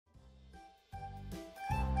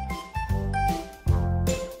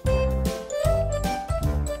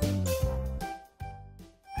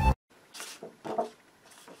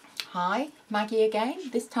Hi, Maggie again.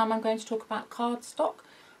 This time I'm going to talk about cardstock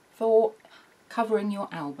for covering your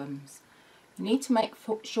albums. You need to make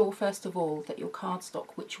sure first of all that your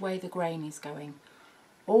cardstock, which way the grain is going.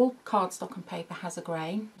 All cardstock and paper has a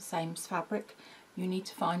grain, same as fabric. You need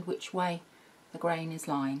to find which way the grain is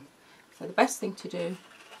lying. So the best thing to do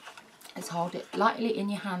is hold it lightly in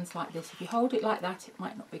your hands like this. If you hold it like that, it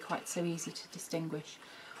might not be quite so easy to distinguish.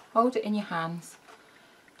 Hold it in your hands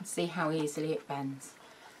and see how easily it bends.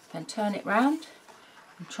 Then turn it round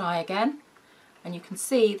and try again, and you can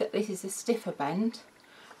see that this is a stiffer bend,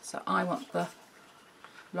 so I want the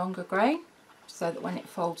longer grain so that when it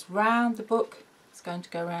folds round the book it's going to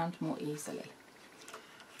go round more easily.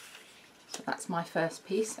 So that's my first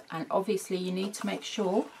piece, and obviously you need to make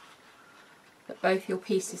sure that both your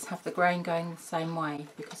pieces have the grain going the same way,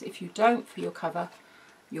 because if you don't for your cover,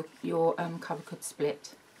 your cover could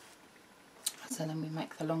split. So then we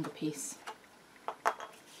make the longer piece.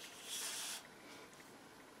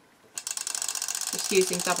 Just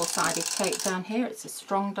using double-sided tape down here. It's a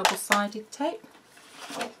strong double-sided tape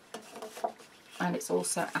and it's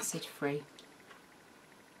also acid free.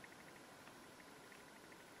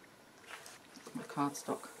 My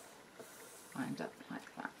cardstock lined up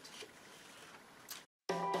like that.